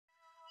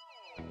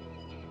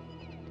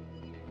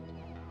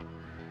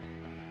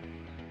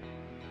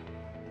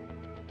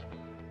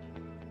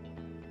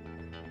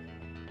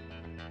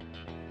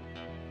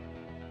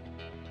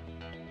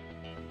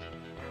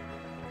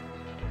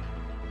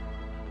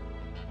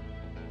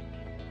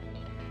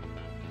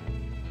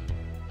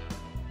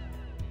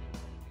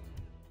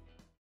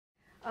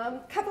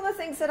Couple of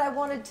things that I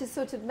wanted to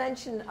sort of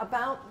mention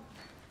about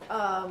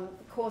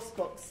course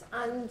books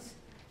and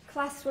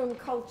classroom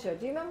culture.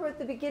 Do you remember at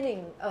the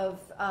beginning of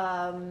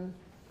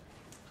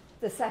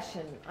the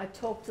session, I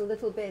talked a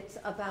little bit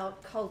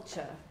about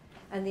culture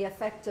and the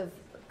effect of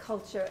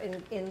culture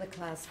in the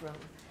classroom.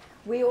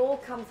 We all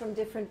come from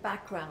different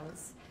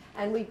backgrounds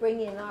and we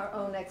bring in our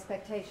own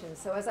expectations.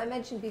 So as I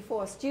mentioned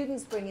before,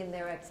 students bring in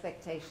their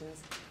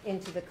expectations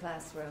into the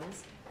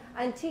classrooms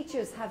and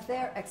teachers have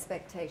their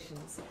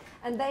expectations.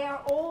 And they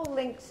are all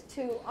linked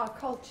to our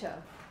culture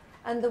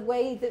and the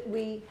way that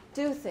we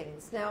do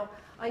things. Now,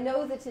 I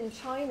know that in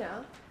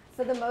China,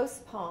 for the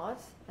most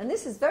part, and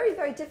this is very,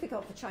 very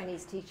difficult for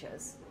Chinese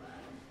teachers,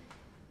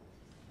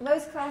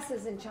 most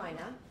classes in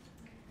China,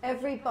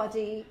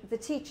 everybody, the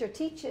teacher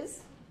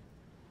teaches,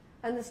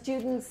 and the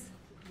students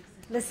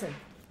listen.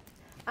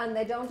 And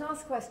they don't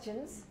ask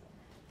questions.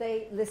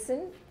 They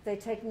listen, they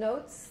take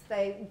notes,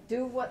 they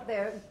do what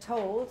they're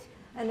told,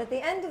 and at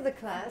the end of the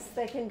class,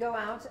 they can go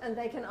out and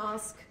they can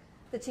ask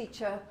the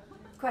teacher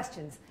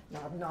questions.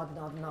 Nod, nod,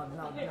 nod, nod,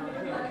 nod,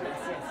 nod, nod.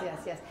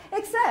 Yes.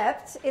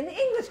 Except in the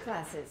English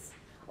classes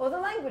or the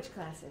language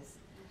classes.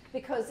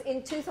 Because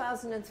in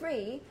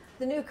 2003,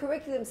 the new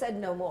curriculum said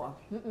no more.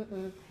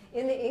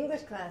 In the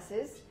English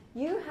classes,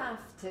 you have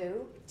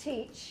to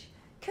teach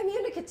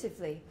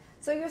communicatively.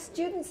 So your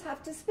students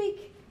have to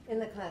speak in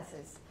the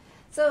classes.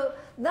 So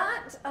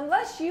that,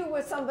 unless you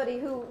were somebody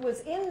who was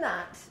in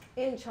that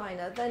in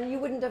China, then you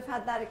wouldn't have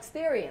had that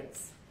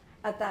experience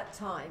at that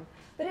time.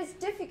 But it's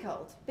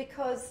difficult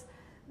because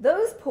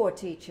those poor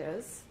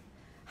teachers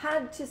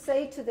had to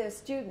say to their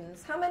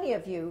students, how many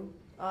of you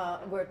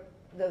were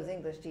those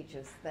English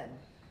teachers then?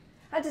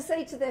 Had to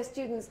say to their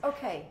students,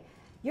 okay,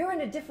 you're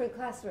in a different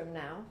classroom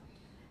now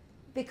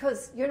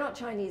because you're not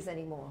Chinese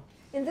anymore.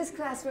 In this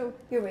classroom,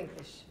 you're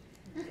English.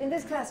 In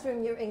this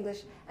classroom, you're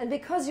English. And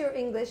because you're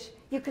English,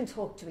 you can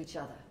talk to each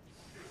other.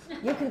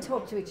 You can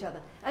talk to each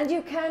other. And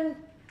you can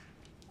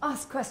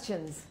ask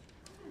questions.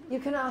 You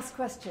can ask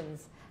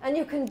questions. And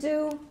you can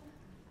do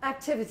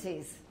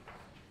activities.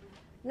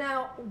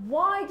 Now,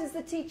 why does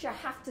the teacher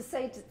have to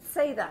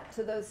say that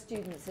to those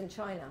students in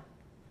China?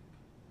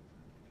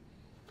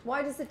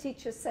 Why does the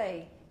teacher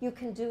say, you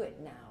can do it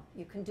now?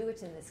 You can do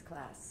it in this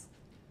class.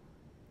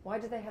 Why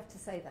do they have to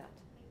say that?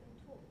 Make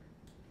them talk.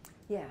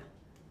 Yeah.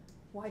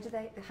 Why do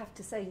they have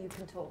to say you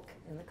can talk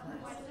in the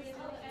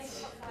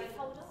class?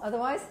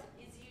 Otherwise?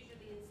 It's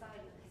usually in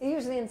silence.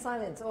 Usually in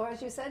silence, or as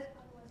you said?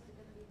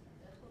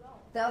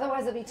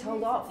 Otherwise they'll be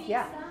told off.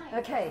 Yeah.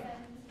 Okay.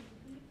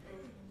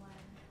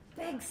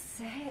 Big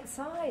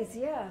size,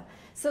 yeah.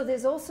 So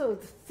there's also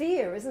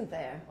fear, isn't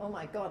there? Oh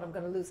my God, I'm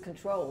going to lose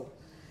control.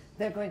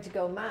 They're going to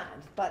go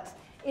mad. But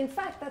in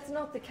fact, that's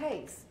not the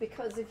case,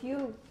 because if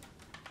you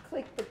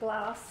click the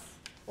glass,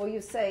 or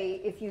you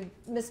say, if you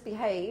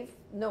misbehave,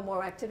 no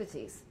more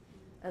activities.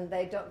 And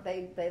they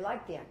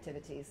like the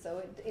activities.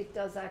 So it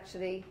does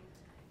actually,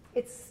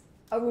 it's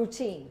a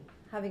routine,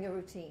 having a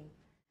routine.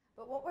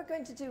 But what we're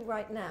going to do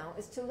right now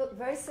is to look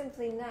very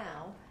simply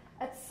now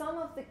at some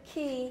of the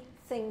key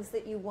things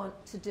that you want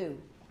to do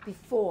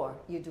before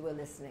you do a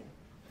listening.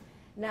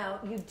 Now,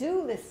 you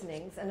do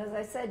listenings, and as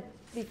I said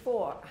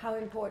before, how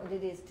important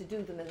it is to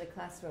do them in the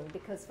classroom,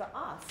 because for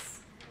us,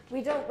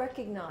 we don't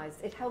recognize,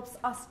 it helps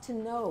us to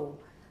know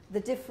the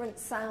different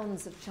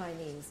sounds of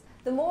Chinese.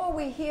 The more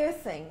we hear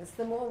things,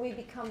 the more we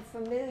become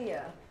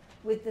familiar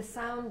with the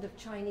sound of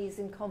Chinese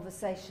in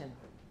conversation.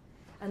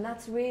 And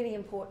that's really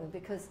important,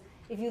 because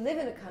if you live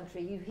in a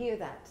country, you hear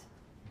that.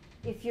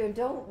 If you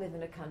don't live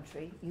in a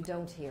country, you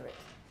don't hear it.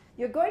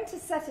 You're going to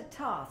set a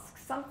task,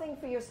 something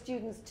for your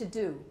students to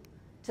do,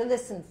 to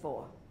listen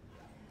for.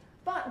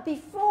 But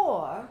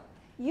before,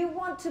 you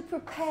want to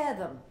prepare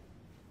them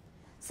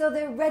so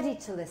they're ready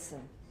to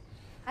listen.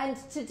 And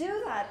to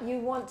do that, you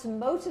want to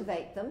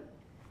motivate them,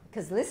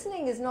 because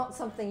listening is not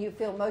something you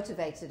feel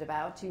motivated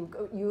about.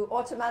 You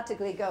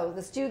automatically go,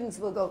 the students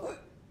will go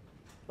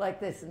like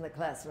this in the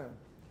classroom.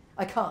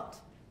 I can't.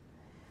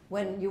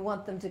 When you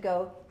want them to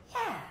go,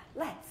 yeah,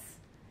 let's.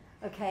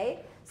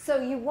 Okay?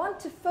 So you want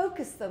to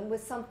focus them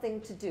with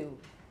something to do.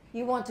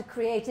 You want to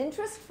create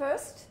interest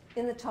first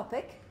in the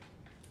topic.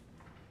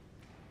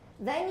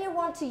 Then you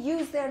want to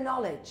use their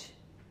knowledge.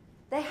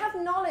 They have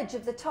knowledge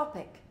of the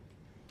topic.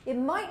 It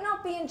might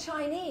not be in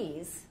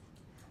Chinese,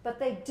 but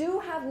they do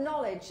have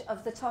knowledge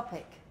of the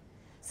topic.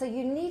 So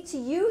you need to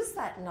use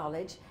that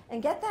knowledge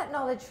and get that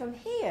knowledge from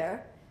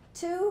here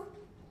to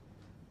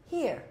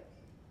here.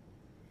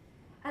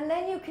 And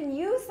then you can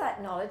use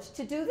that knowledge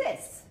to do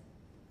this.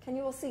 Can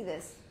you all see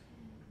this?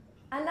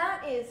 And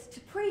that is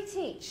to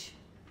pre-teach.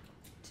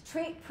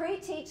 To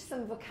pre-teach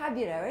some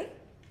vocabulary.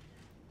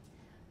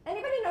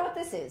 Anybody know what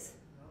this is?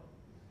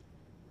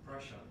 No.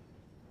 Pressure.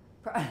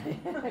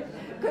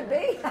 Could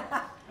be.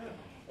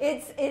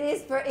 It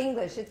is for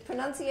English. It's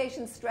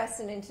pronunciation,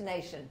 stress, and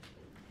intonation.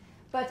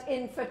 But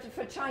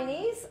for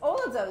Chinese,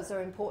 all of those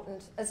are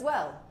important as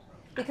well,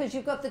 because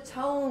you've got the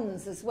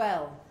tones as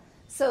well.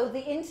 So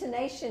the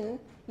intonation,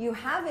 you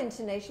have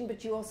intonation,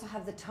 but you also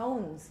have the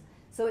tones.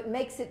 So it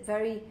makes it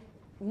very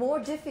more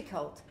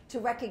difficult to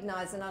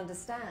recognize and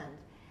understand.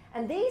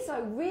 And these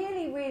are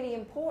really, really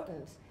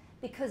important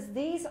because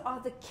these are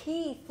the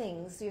key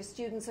things your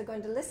students are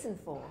going to listen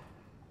for.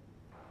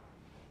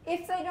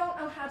 If they don't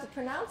know how to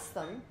pronounce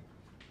them,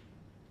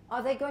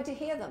 are they going to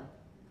hear them?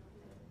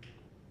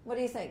 What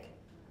do you think?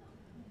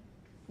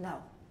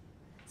 No.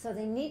 So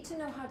they need to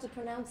know how to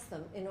pronounce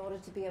them in order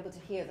to be able to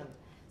hear them.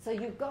 So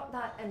you've got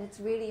that, and it's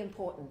really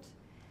important.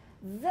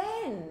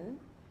 Then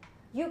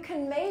you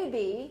can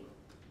maybe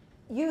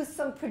use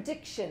some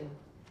prediction.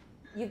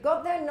 You've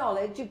got their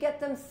knowledge, you get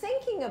them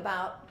thinking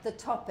about the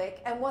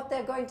topic and what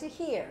they're going to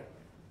hear.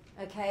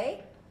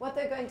 Okay? What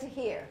they're going to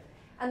hear.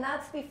 And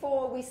that's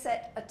before we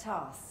set a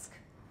task.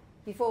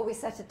 Before we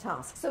set a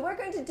task. So we're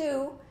going to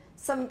do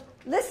some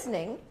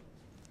listening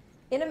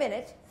in a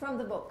minute from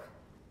the book.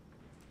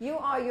 You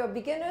are your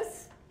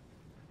beginners,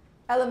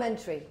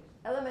 elementary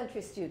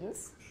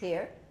students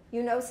here.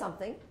 You know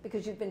something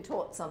because you've been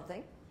taught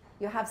something.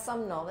 You have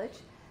some knowledge.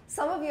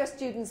 Some of your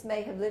students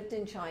may have lived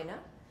in China.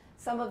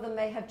 Some of them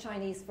may have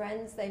Chinese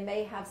friends. They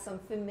may have some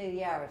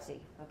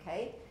familiarity,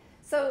 okay?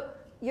 So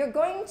you're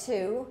going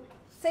to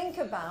think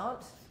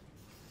about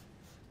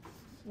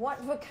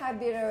what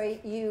vocabulary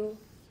you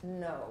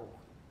know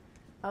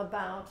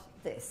about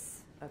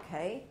this,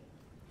 okay?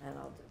 And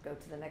I'll go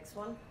to the next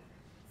one.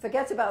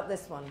 Forget about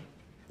this one.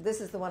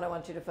 This is the one I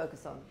want you to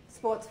focus on.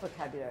 Sports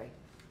vocabulary,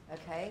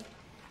 okay?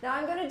 Now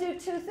I'm going to do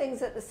two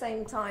things at the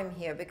same time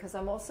here because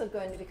I'm also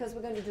going to, because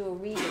we're going to do a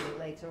reading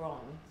later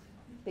on.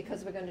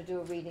 Because we're going to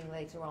do a reading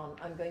later on,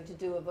 I'm going to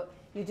do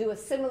you do a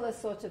similar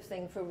sort of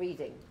thing for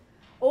reading.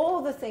 All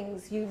the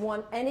things you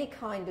want any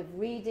kind of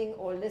reading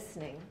or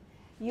listening,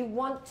 you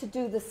want to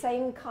do the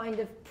same kind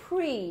of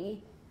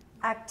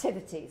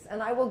pre-activities.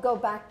 And I will go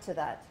back to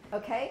that,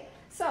 okay?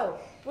 So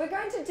we're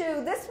going to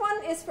do, this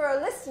one is for a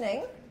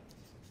listening.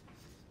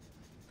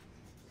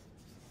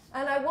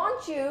 And I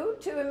want you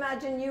to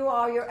imagine you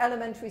are your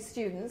elementary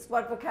students.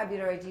 What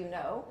vocabulary do you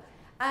know?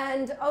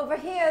 And over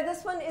here,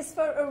 this one is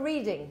for a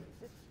reading.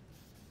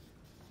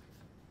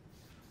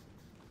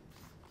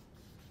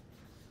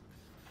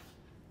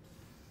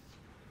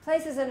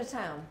 Places in a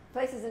town,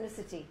 places in a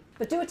city.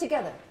 But do it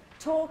together.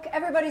 Talk,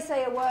 everybody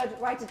say a word,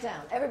 write it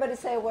down. Everybody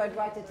say a word,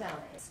 write it down.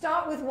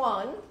 Start with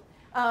one.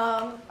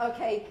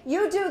 Okay,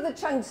 you do the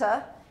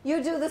chungsa,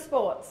 you do the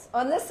sports.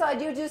 On this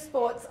side you do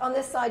sports, on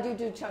this side you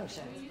do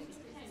chungsa.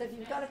 So if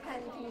you've got a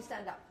pen, can you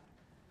stand up?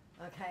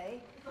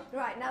 Okay,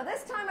 right, now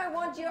this time I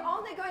want you're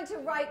only going to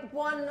write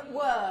one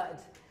word.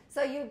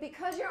 So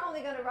because you're only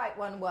going to write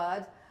one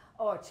word,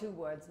 or 2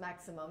 words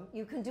maximum,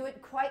 you can do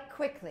it quite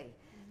quickly.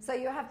 So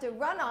you have to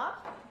run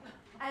up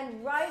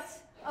and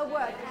write a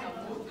word.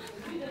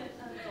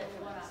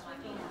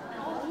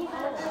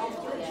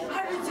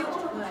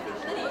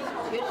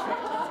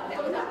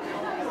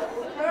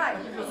 All right,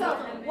 so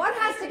what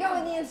has to go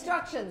in the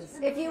instructions?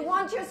 If you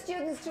want your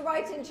students to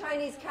write in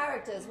Chinese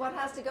characters, what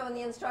has to go in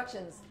the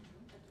instructions?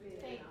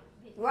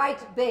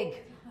 Write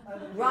big.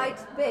 Write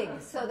big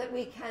so that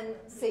we can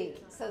see.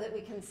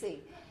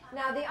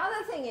 Now the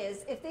other thing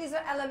is, if these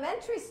are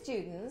elementary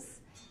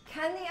students,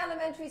 can the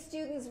elementary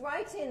students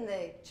write in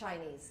the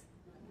Chinese?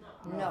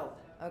 No.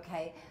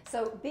 Okay.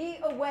 So be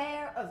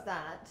aware of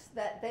that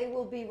they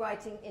will be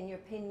writing in your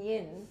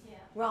pinyin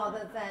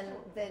rather than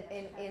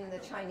in the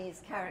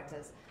Chinese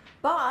characters.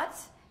 But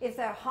if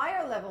they're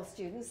higher level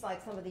students,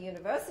 like some of the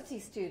university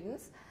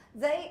students,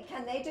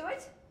 can they do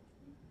it?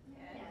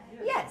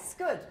 Yes,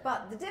 good.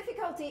 But the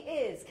difficulty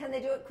is, can they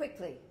do it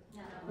quickly?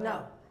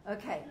 No.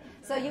 Okay.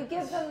 So you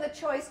give them the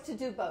choice to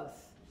do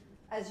both,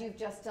 as you've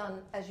just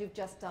done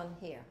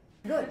here.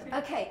 Good.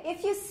 Okay.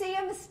 If you see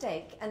a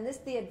mistake, and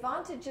the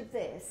advantage of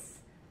this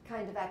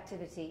kind of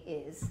activity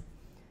is,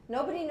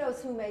 nobody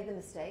knows who made the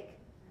mistake.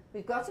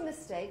 We've got a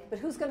mistake, but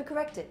who's going to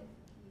correct it?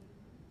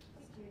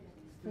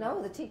 No,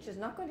 the teacher's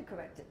not going to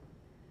correct it.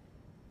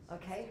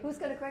 Okay, who's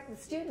going to correct the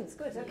students?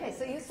 Good. Okay,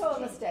 so you saw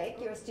a mistake.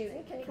 You're a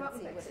student. Can you come up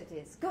and see what it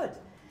is? Good.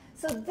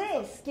 So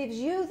this gives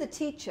you, the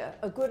teacher,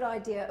 a good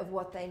idea of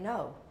what they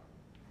know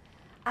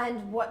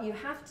and what you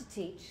have to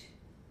teach,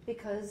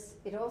 because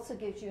it also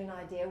gives you an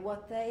idea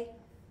what they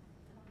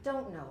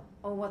don't know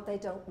or what they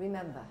don't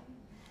remember.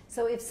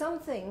 So if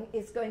something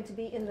is going to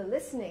be in the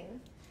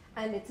listening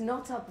and it's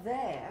not up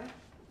there,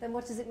 then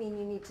what does it mean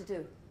you need to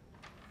do?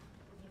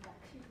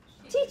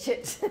 Teach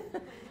it.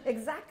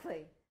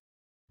 Exactly.